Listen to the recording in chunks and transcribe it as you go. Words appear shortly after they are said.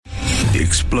The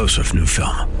explosive new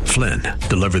film, Flynn,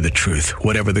 deliver the truth,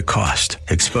 whatever the cost,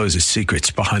 exposes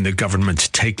secrets behind the government's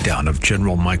takedown of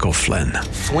General Michael Flynn.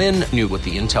 Flynn knew what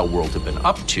the intel world had been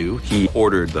up to. He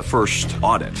ordered the first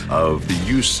audit of the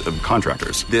use of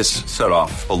contractors. This set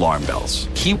off alarm bells.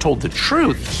 He told the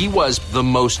truth. He was the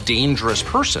most dangerous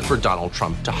person for Donald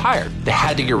Trump to hire. They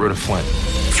had to get rid of Flynn.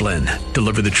 Flynn,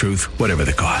 deliver the truth, whatever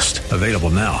the cost. Available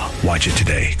now. Watch it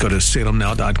today. Go to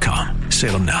salemnow.com.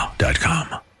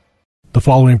 salemnow.com. The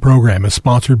following program is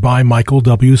sponsored by Michael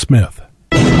W. Smith.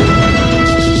 The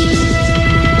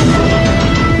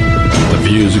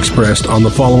views expressed on the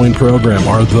following program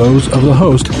are those of the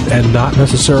host and not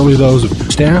necessarily those of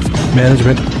staff,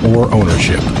 management, or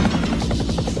ownership.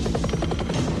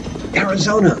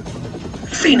 Arizona,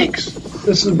 Phoenix.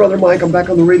 This is Brother Mike. I'm back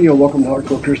on the radio. Welcome to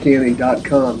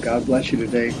HardcoreChristianity.com. God bless you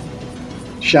today.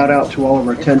 Shout out to all of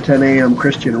our 1010 AM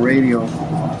Christian radio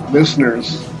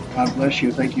listeners. God bless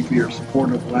you. Thank you for your support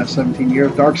over the last 17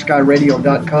 years.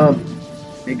 DarkSkyRadio.com.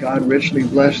 May God richly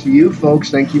bless you, folks.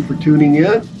 Thank you for tuning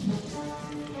in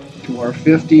to our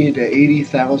 50 to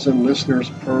 80,000 listeners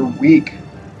per week.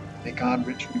 May God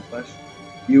richly bless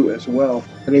you as well.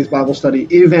 Today's Bible study,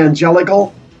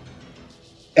 Evangelical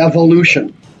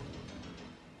Evolution.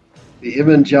 The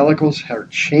evangelicals are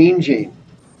changing.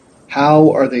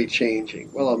 How are they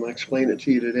changing? Well, I'm going to explain it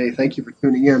to you today. Thank you for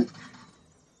tuning in.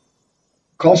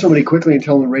 Call somebody quickly and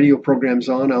tell them the radio program's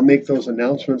on. I'll make those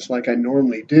announcements like I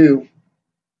normally do.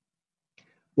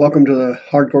 Welcome to the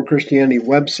Hardcore Christianity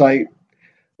website.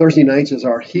 Thursday nights is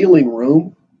our healing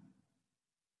room.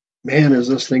 Man, has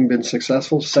this thing been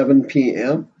successful. 7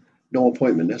 p.m. No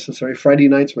appointment necessary. Friday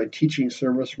nights, my teaching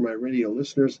service for my radio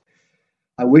listeners.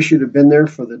 I wish you'd have been there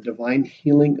for the Divine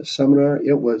Healing Seminar.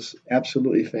 It was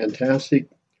absolutely fantastic.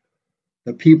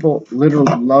 The people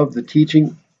literally loved the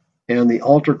teaching. And the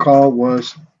altar call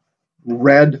was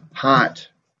red hot.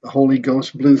 The Holy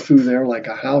Ghost blew through there like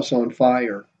a house on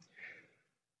fire.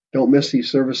 Don't miss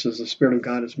these services. The Spirit of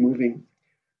God is moving.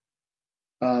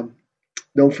 Don't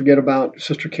forget about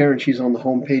Sister Karen. She's on the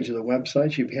homepage of the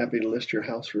website. She'd be happy to list your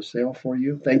house for sale for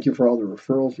you. Thank you for all the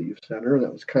referrals that you've sent her.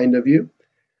 That was kind of you.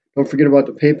 Don't forget about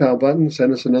the PayPal button.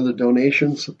 Send us another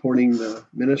donation supporting the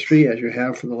ministry as you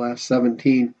have for the last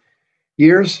 17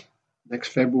 years. Next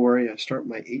February, I start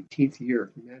my 18th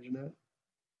year. Can you imagine that?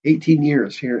 18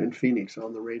 years here in Phoenix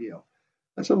on the radio.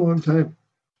 That's a long time.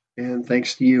 And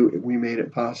thanks to you, we made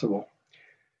it possible.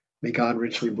 May God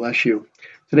richly bless you.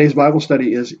 Today's Bible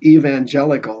study is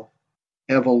Evangelical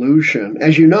Evolution.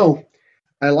 As you know,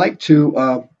 I like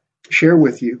to share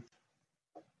with you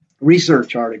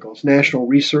research articles, national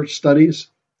research studies.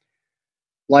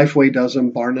 Lifeway does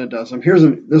them, Barna does them.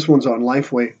 This one's on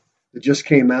Lifeway. It just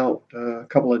came out a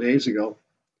couple of days ago.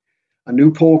 A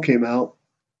new poll came out,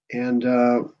 and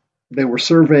they were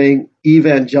surveying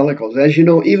evangelicals. As you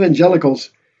know,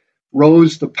 evangelicals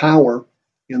rose to power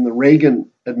in the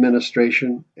Reagan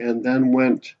administration and then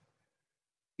went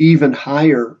even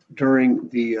higher during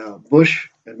the Bush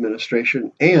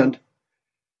administration. And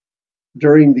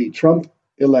during the Trump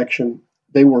election,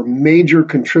 they were major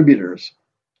contributors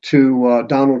to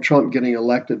Donald Trump getting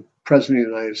elected President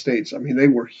of the United States. I mean, they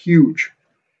were huge.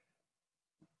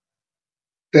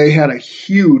 They had a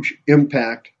huge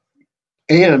impact,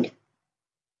 and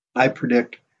I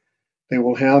predict they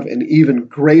will have an even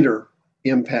greater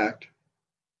impact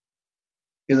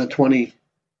in the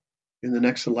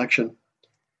next election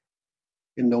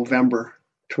in November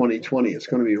 2020. It's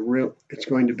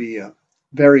going to be a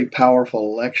very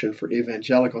powerful election for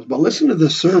evangelicals. But listen to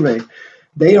this survey.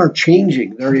 They are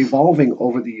changing. They're evolving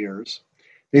over the years.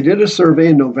 They did a survey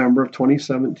in November of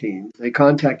 2017. They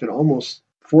contacted almost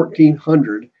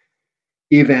 1,400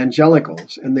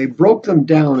 evangelicals, and they broke them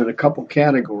down in a couple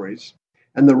categories.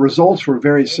 And the results were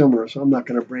very similar, so I'm not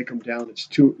going to break them down.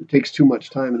 It takes too much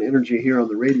time and energy here on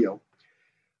the radio.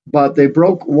 But they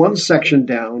broke one section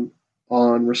down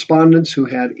on respondents who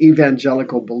had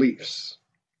evangelical beliefs,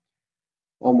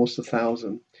 almost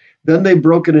 1,000. Then they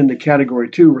broke it into category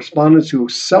 2, respondents who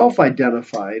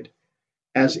self-identified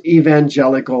as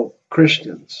evangelical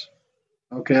Christians.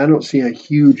 Okay, I don't see a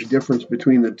huge difference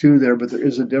between the two there, but there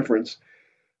is a difference.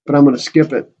 But I'm going to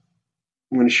skip it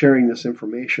when sharing this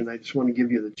information. I just want to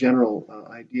give you the general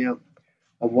idea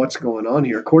of what's going on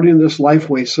here. According to this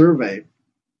Lifeway survey,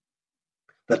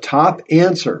 the top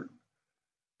answer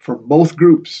for both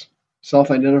groups,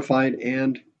 self-identified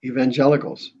and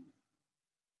evangelicals,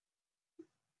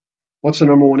 what's the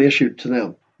number one issue to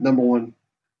them? Number one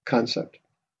concept.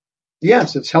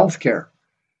 Yes, it's healthcare.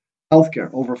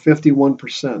 Healthcare. Over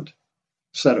 51%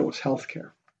 said it was healthcare.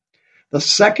 The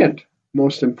second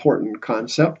most important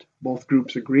concept both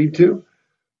groups agreed to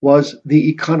was the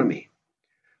economy.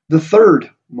 The third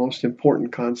most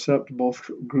important concept both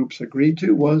groups agreed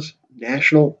to was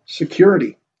national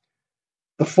security.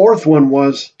 The fourth one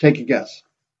was, take a guess,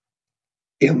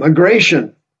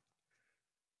 immigration.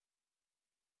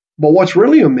 But what's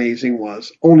really amazing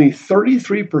was only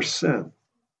 33%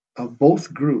 of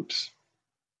both groups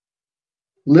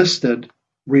listed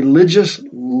religious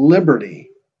liberty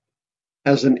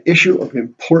as an issue of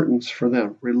importance for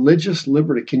them. Religious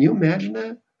liberty. Can you imagine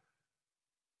that?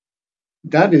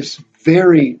 That is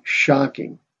very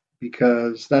shocking,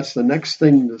 because that's the next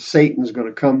thing that Satan's going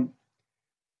to come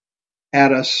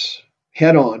at us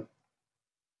head on.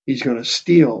 He's going to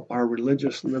steal our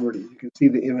religious liberty. You can see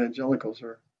the evangelicals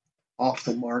are off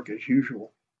the mark as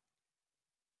usual.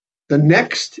 The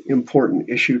next important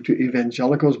issue to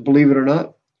evangelicals, believe it or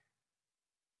not,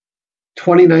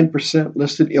 29%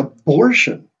 listed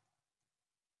abortion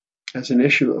as an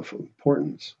issue of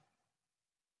importance.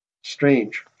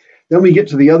 Strange. Then we get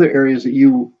to the other areas that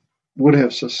you would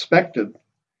have suspected.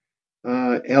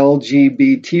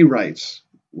 LGBT rights.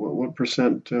 What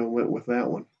percent went with that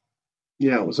one?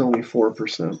 Yeah, it was only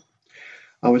 4%.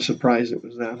 I was surprised it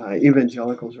was that high.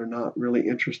 Evangelicals are not really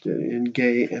interested in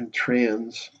gay and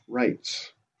trans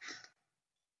rights.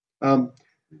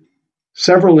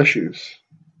 Several issues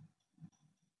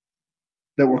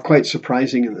that were quite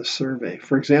surprising in this survey.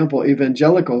 For example,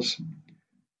 evangelicals,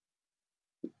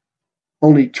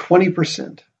 only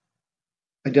 20%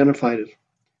 identified as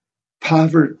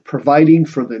providing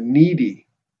for the needy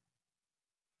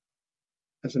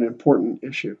as an important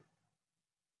issue.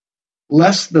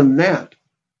 Less than that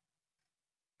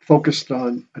focused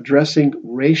on addressing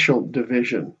racial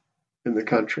division in the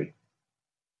country.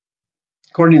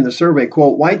 According to the survey,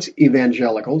 quote, white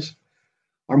evangelicals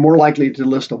are more likely to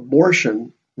list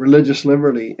abortion, religious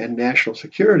liberty, and national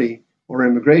security or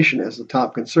immigration as the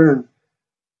top concern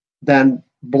than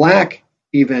black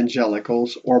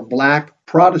evangelicals or black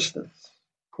Protestants,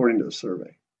 according to the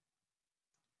survey.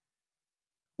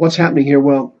 What's happening here?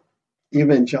 Well,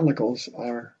 evangelicals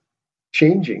are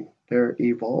changing. They're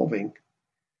evolving.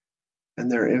 And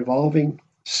they're evolving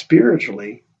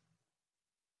spiritually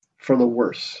for the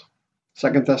worse. 2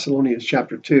 Thessalonians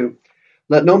chapter 2.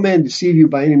 Let no man deceive you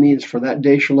by any means, for that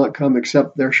day shall not come,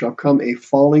 except there shall come a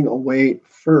falling away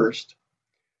first,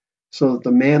 so that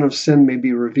the man of sin may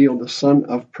be revealed, the son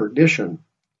of perdition.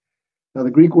 Now,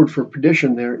 the Greek word for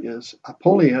perdition there is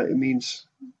apolia. It means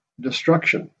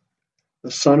destruction,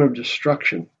 the son of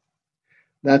destruction.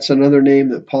 That's another name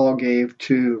that Paul gave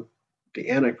to the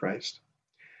Antichrist.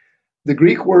 The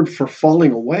Greek word for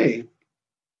falling away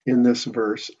in this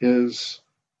verse is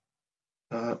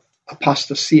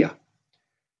apostasia.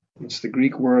 It's the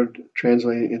Greek word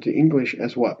translated into English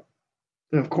as what?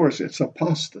 And of course, it's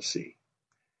apostasy.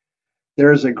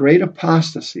 There is a great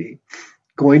apostasy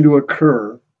going to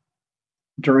occur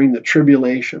during the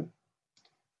tribulation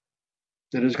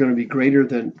that is going to be greater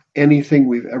than anything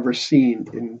we've ever seen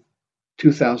in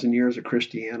 2,000 years of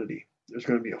Christianity. There's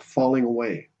going to be a falling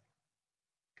away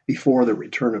before the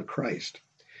return of Christ.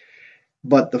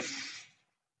 But the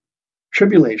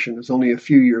tribulation is only a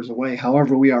few years away.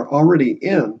 However, we are already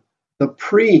in the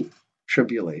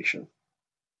pre-tribulation.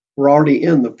 We're already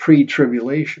in the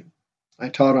pre-tribulation. I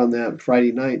taught on that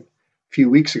Friday night a few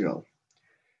weeks ago.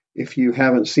 If you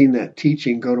haven't seen that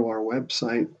teaching, go to our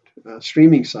website,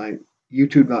 streaming site,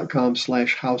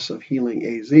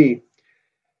 youtube.com/houseofhealingaz,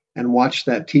 and watch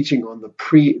that teaching on the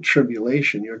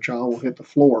pre-tribulation. Your jaw will hit the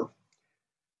floor.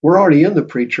 We're already in the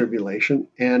pre-tribulation,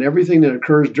 and everything that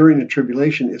occurs during the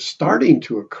tribulation is starting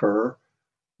to occur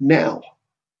now.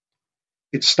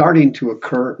 It's starting to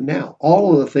occur now.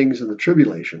 All of the things in the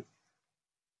tribulation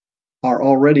are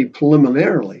already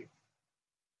preliminarily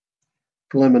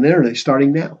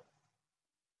starting now.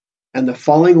 And the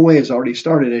falling away has already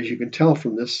started, as you can tell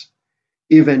from this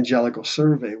evangelical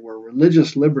survey, where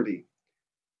religious liberty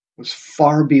was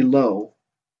far below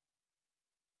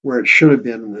where it should have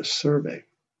been in this survey.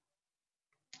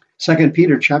 2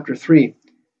 Peter chapter 3.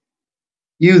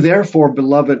 You therefore,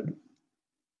 beloved,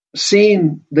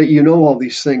 seeing that you know all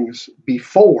these things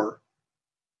before,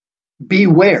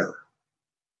 beware,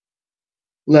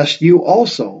 lest you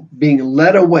also, being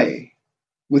led away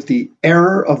with the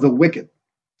error of the wicked,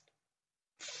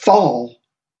 fall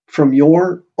from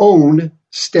your own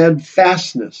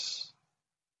steadfastness.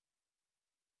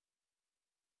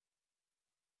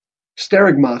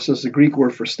 Sterigmos is the Greek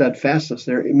word for steadfastness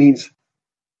there. It means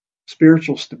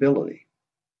spiritual stability.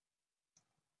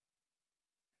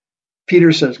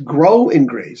 Peter says, grow in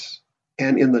grace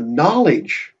and in the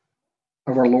knowledge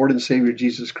of our Lord and Savior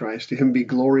Jesus Christ. To him be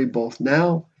glory both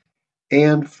now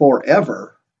and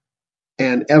forever.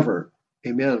 and ever.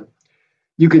 Amen.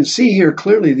 You can see here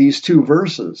clearly these two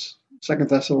verses, 2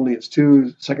 Thessalonians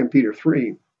 2, 2 Peter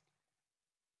 3.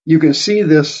 You can see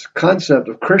this concept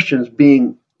of Christians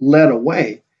being led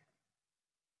away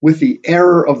with the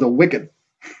error of the wicked.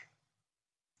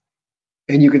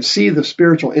 And you can see the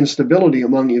spiritual instability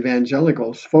among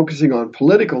evangelicals focusing on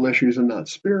political issues and not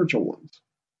spiritual ones.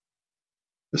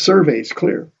 The survey is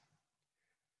clear.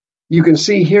 You can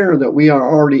see here that we are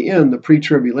already in the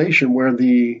pre-tribulation where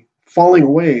the falling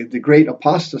away, the great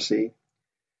apostasy,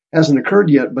 hasn't occurred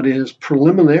yet, but it is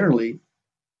preliminarily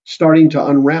starting to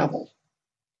unravel,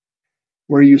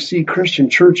 where you see Christian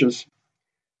churches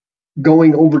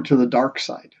going over to the dark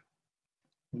side.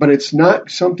 But it's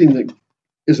not something that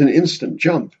is an instant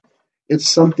jump. It's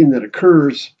something that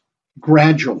occurs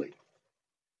gradually.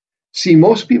 See,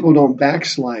 most people don't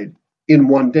backslide in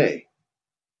one day.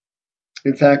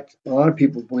 In fact, a lot of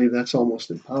people believe that's almost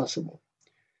impossible.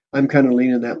 I'm kind of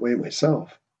leaning that way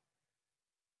myself.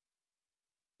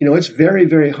 You know, it's very,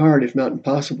 very hard, if not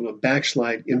impossible, to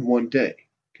backslide in one day.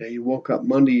 Okay, you woke up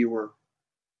Monday, you were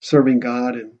serving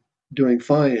God and doing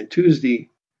fine, and Tuesday,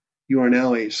 you are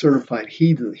now a certified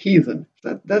heathen.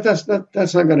 That's not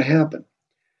going to happen.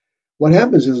 What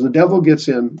happens is the devil gets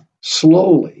in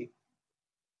slowly,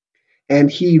 and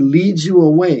he leads you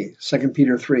away, 2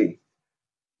 Peter 3.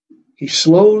 He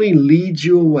slowly leads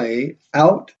you away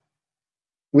out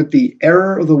with the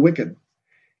error of the wicked,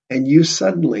 and you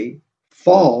suddenly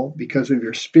fall because of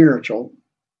your spiritual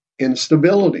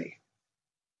instability.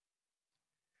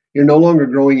 You're no longer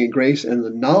growing in grace and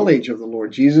the knowledge of the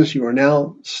Lord Jesus. You are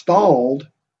now stalled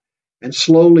and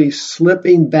slowly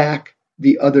slipping back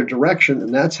the other direction,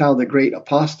 and that's how the great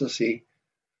apostasy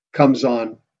comes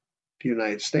on the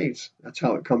United States. That's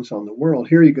how it comes on the world.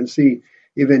 Here you can see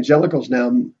evangelicals now,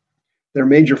 their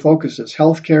major focus is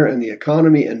healthcare and the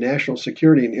economy and national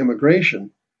security and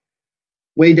immigration.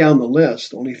 Way down the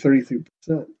list, only 33%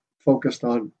 focused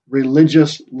on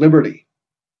religious liberty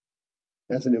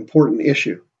as an important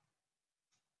issue.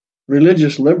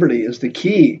 Religious liberty is the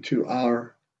key to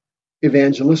our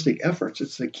evangelistic efforts.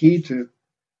 It's the key to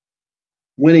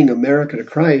winning America to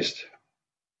Christ.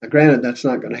 Now, granted, that's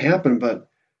not going to happen, but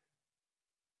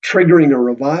triggering a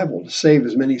revival to save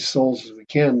as many souls as we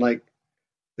can, like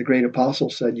the great apostle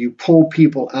said, you pull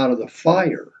people out of the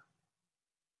fire.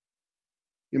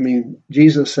 I mean,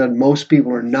 Jesus said most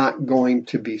people are not going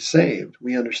to be saved.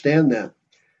 We understand that.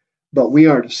 But we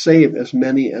are to save as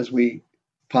many as we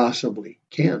possibly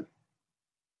can.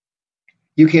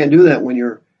 You can't do that when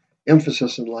your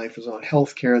emphasis in life is on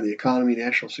healthcare, the economy,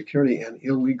 national security, and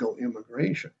illegal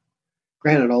immigration.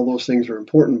 Granted, all those things are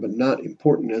important, but not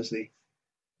important as the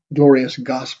glorious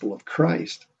gospel of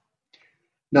Christ.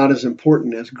 Not as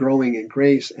important as growing in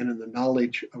grace and in the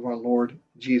knowledge of our Lord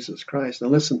Jesus Christ. Now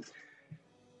listen,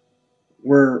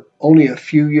 we're only a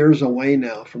few years away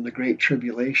now from the Great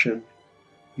Tribulation.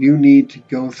 You need to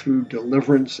go through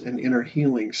deliverance and inner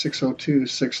healing.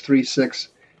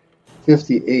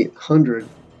 602-636-5800.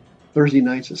 Thursday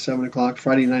nights at 7 o'clock,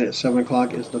 Friday night at 7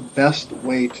 o'clock is the best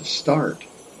way to start.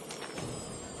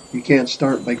 You can't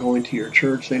start by going to your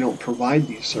church. They don't provide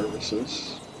these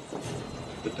services.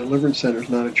 The Deliverance Center is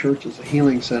not a church, it's a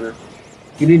healing center.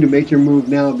 You need to make your move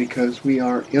now because we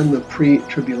are in the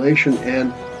pre-tribulation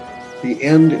and the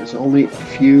end is only a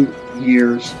few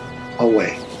years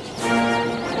away.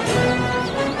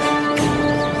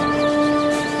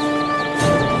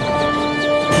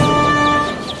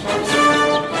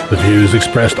 The views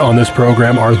expressed on this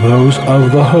program are those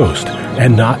of the host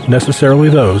and not necessarily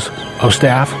those of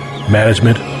staff,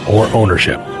 management, or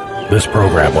ownership. This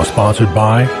program was sponsored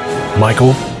by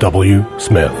Michael W.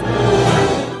 Smith.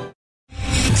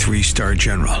 3-star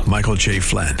General Michael J.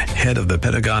 Flynn, head of the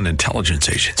Pentagon Intelligence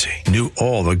Agency, knew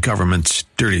all the government's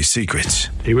dirty secrets.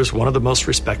 He was one of the most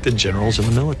respected generals in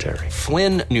the military.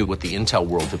 Flynn knew what the intel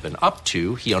world had been up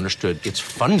to. He understood its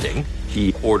funding.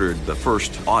 He ordered the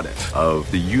first audit of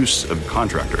the use of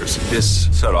contractors. This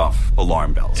set off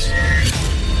alarm bells.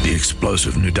 The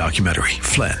explosive new documentary,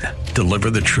 Flynn,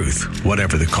 Deliver the Truth,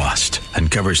 Whatever the Cost,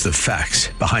 uncovers the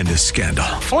facts behind this scandal.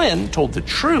 Flynn told the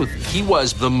truth. He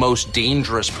was the most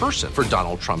dangerous person for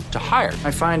Donald Trump to hire. I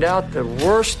find out the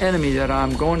worst enemy that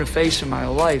I'm going to face in my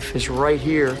life is right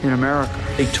here in America.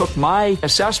 They took my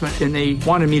assessment and they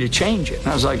wanted me to change it. And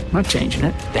I was like, I'm not changing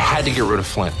it. They had to get rid of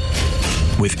Flynn.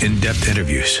 With in-depth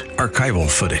interviews, archival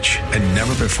footage, and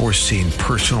never-before-seen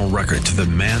personal records of the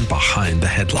man behind the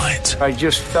headlines. I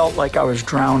just felt like I was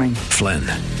drowning. Flynn,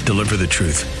 Deliver the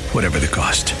Truth, Whatever the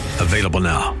Cost. Available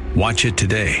now. Watch it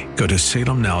today. Go to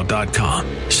salemnow.com.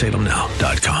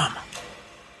 salemnow.com.